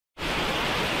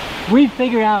We've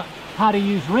figured out how to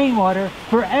use rainwater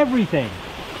for everything.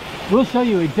 We'll show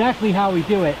you exactly how we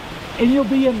do it, and you'll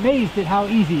be amazed at how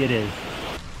easy it is.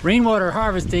 Rainwater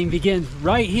harvesting begins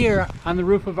right here on the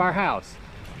roof of our house.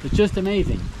 It's just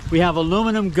amazing. We have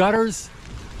aluminum gutters,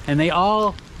 and they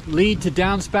all lead to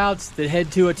downspouts that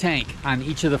head to a tank on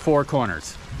each of the 4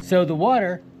 corners. So the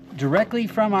water directly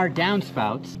from our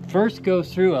downspouts first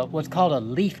goes through what's called a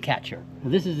leaf catcher.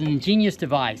 This is an ingenious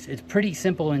device. It's pretty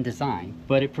simple in design,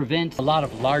 but it prevents a lot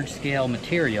of large-scale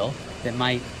material that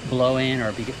might blow in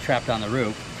or be trapped on the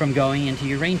roof from going into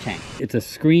your rain tank. It's a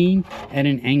screen at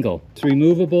an angle. It's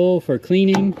removable for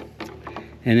cleaning,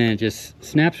 and then it just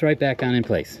snaps right back on in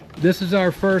place. This is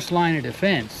our first line of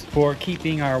defense for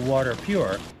keeping our water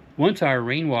pure. Once our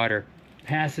rainwater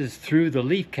passes through the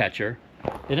leaf catcher,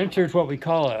 it enters what we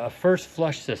call a first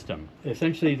flush system.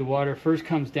 Essentially, the water first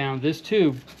comes down this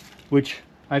tube, which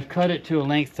I've cut it to a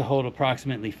length to hold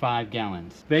approximately 5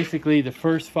 gallons. Basically, the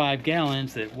first 5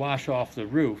 gallons that wash off the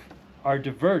roof are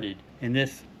diverted, and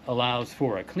this allows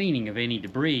for a cleaning of any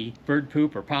debris, bird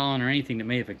poop or pollen or anything that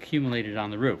may have accumulated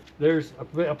on the roof. There's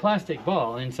a plastic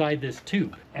ball inside this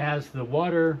tube. As the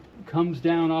water comes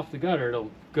down off the gutter,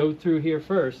 it'll go through here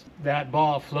first. That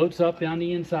ball floats up down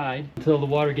the inside until the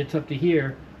water gets up to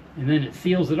here, and then it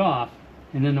seals it off,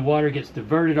 and then the water gets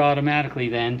diverted automatically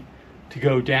then to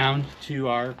go down to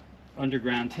our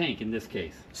underground tank in this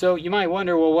case. So you might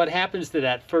wonder, well, what happens to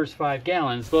that first 5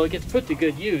 gallons? Well, it gets put to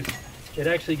good use. It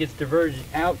actually gets diverted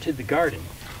out to the garden.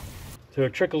 So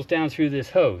it trickles down through this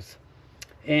hose.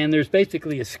 And there's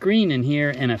basically a screen in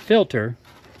here and a filter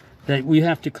that we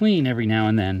have to clean every now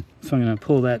and then. So I'm gonna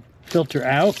pull that filter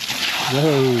out.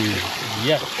 Whoa,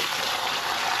 yep.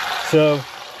 So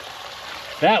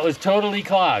that was totally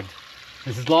clogged.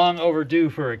 This is long overdue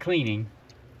for a cleaning.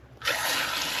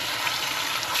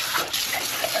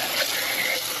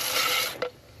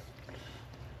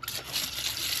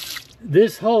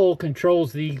 This hole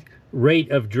controls the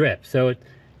rate of drip. So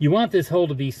you want this hole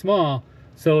to be small,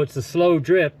 so it's a slow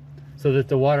drip, so that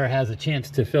the water has a chance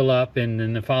to fill up, and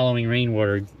then the following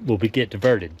rainwater will get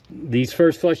diverted. These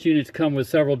first flush units come with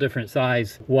several different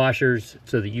size washers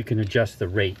so that you can adjust the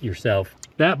rate yourself.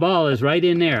 That ball is right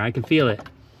in there, I can feel it.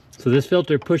 So this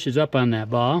filter pushes up on that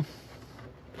ball,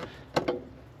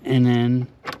 and then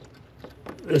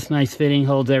this nice fitting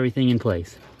holds everything in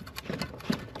place.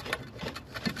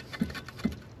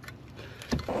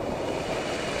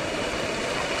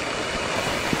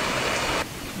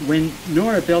 When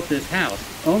Nora built this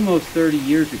house almost 30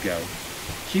 years ago,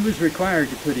 she was required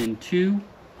to put in 2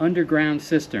 underground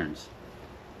cisterns.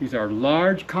 These are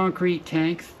large concrete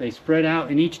tanks. They spread out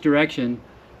in each direction.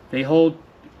 They hold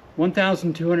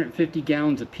 1,250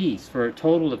 gallons apiece for a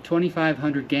total of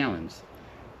 2,500 gallons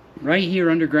right here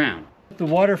underground. The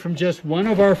water from just one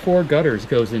of our 4 gutters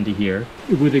goes into here.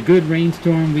 With a good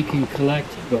rainstorm, we can collect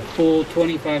the full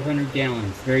 2,500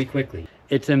 gallons very quickly.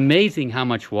 It's amazing how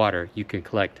much water you can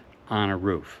collect on a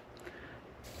roof.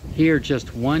 Here,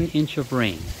 just 1 inch of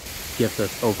rain gives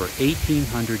us over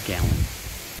 1,800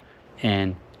 gallons.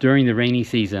 And during the rainy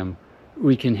season,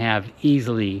 we can have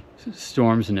easily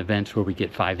storms and events where we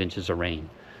get 5 inches of rain.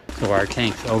 So our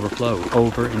tanks overflow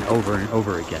over and over and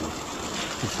over again.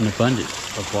 It's an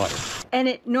abundance of water. And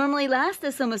it normally lasts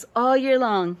us almost all year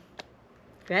long.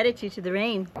 Gratitude to the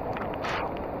rain.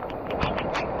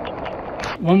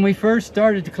 When we first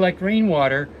started to collect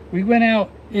rainwater, we went out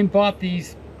and bought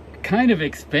these kind of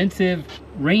expensive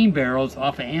rain barrels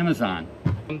off of Amazon.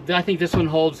 I think this one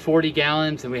holds 40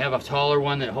 gallons, and we have a taller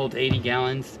one that holds 80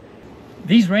 gallons.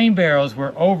 These rain barrels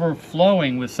were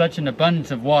overflowing with such an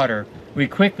abundance of water, we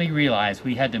quickly realized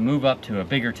we had to move up to a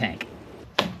bigger tank.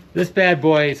 This bad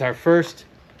boy is our first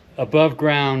above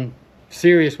ground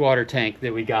serious water tank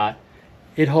that we got.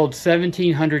 It holds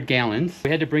 1,700 gallons. We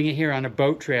had to bring it here on a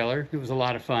boat trailer. It was a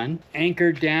lot of fun.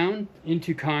 Anchored down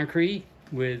into concrete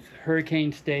with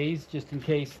hurricane stays, just in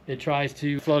case it tries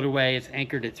to float away. It's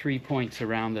anchored at 3 points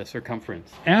around the circumference.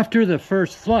 After the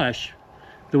first flush,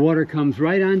 the water comes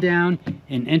right on down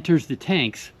and enters the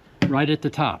tanks right at the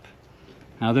top.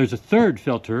 Now there's a third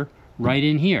filter right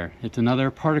in here. It's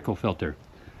another particle filter.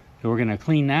 So we're gonna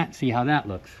clean that, see how that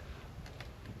looks.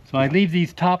 So I leave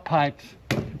these top pipes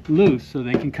loose so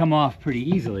they can come off pretty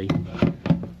easily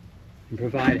and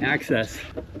provide access.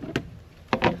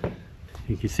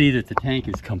 You can see that the tank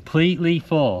is completely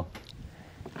full.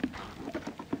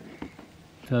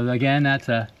 So again, that's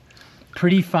a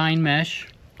pretty fine mesh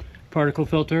particle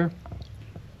filter.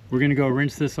 We're gonna go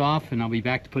rinse this off and I'll be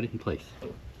back to put it in place.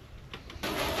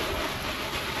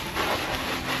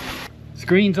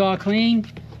 Screen's all clean.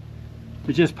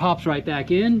 It just pops right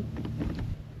back in,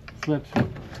 slips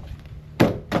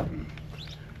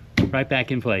right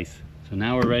back in place. So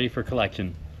now we're ready for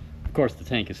collection. Of course, the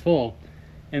tank is full.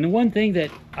 And the one thing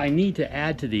that I need to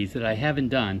add to these that I haven't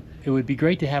done, it would be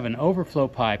great to have an overflow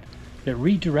pipe that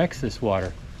redirects this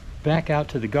water back out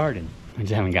to the garden. I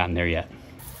just haven't gotten there yet.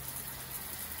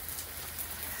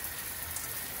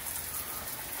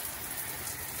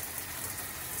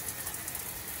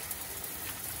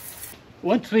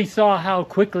 Once we saw how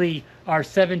quickly our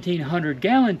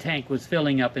 1,700-gallon tank was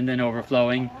filling up and then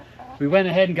overflowing, we went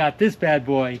ahead and got this bad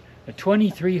boy, a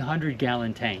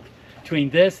 2,300-gallon tank. Between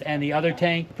this and the other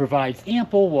tank provides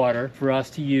ample water for us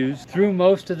to use through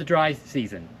most of the dry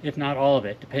season, if not all of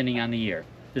it, depending on the year.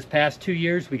 This past 2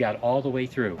 years, we got all the way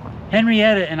through.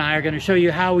 Henrietta and I are going to show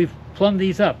you how we've plumbed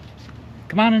these up.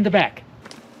 Come on in the back.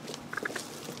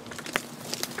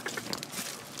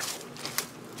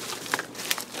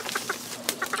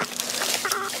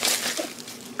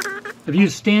 I've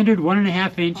used standard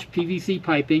 1.5-inch PVC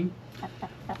piping.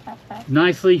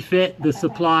 Nicely fit the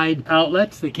supplied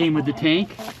outlets that came with the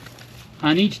tank.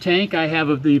 On each tank I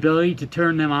have the ability to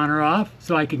turn them on or off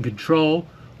so I can control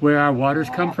where our waters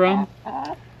come from.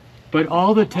 But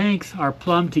all the tanks are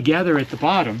plumbed together at the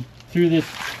bottom through this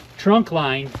trunk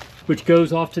line which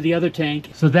goes off to the other tank.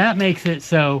 So that makes it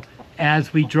so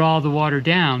as we draw the water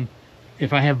down,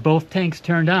 if I have both tanks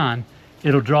turned on,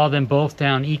 it'll draw them both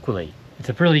down equally. It's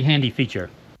a pretty handy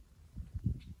feature.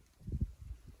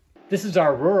 This is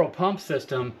our rural pump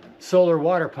system, solar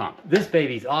water pump. This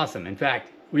baby's awesome. In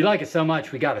fact, we like it so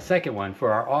much we got a second one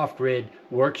for our off-grid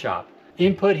workshop.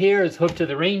 Input here is hooked to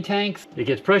the rain tanks. It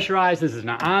gets pressurized. This is an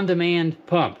on-demand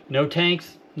pump. No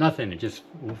tanks, nothing. It just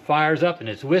fires up and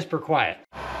it's whisper quiet.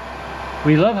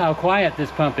 We love how quiet this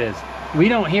pump is. We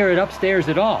don't hear it upstairs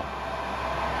at all.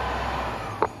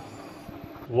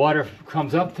 Water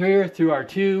comes up through our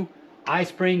two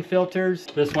iSpring filters.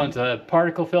 This one's a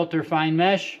particle filter fine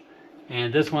mesh,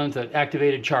 and this one's an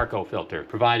activated charcoal filter,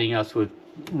 providing us with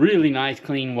really nice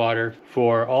clean water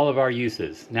for all of our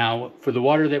uses. Now, for the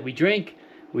water that we drink,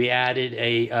 we added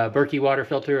a 𝗪𝘁𝗶𝗄 water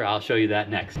filter. I'll show you that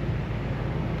next.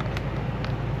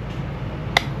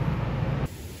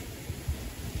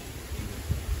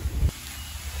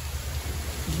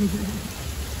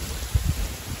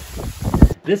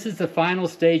 This is the final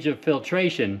stage of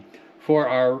filtration for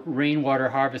our rainwater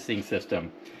harvesting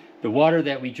system. The water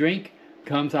that we drink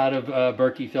comes out of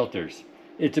𝗪𝘁𝗶𝗄 filters.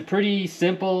 It's a pretty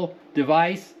simple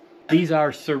device. These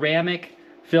are ceramic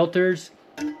filters.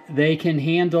 They can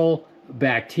handle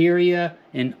bacteria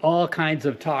and all kinds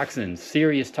of toxins,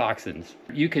 serious toxins.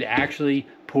 You could actually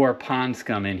pour pond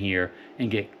scum in here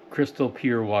and get crystal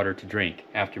pure water to drink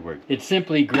afterward. It's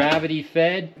simply gravity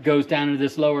fed, goes down into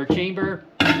this lower chamber,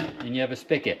 and you have a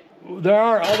spigot. There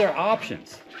are other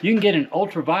options. You can get an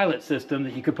ultraviolet system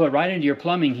that you could put right into your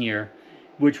plumbing here,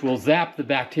 which will zap the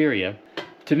bacteria.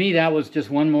 To me, that was just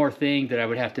one more thing that I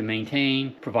would have to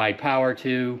maintain, provide power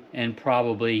to, and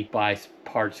probably buy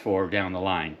parts for down the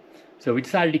line. So we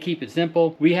decided to keep it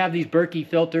simple. We have these 𝗪𝘁𝗶𝗄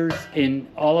filters in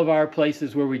all of our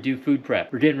places where we do food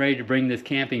prep. We're getting ready to bring this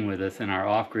camping with us in our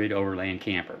off-grid overland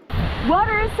camper.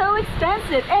 Water is so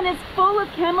expensive and it's full of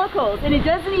chemicals and it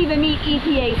doesn't even meet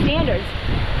EPA standards.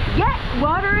 Yet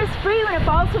water is free when it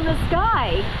falls from the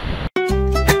sky.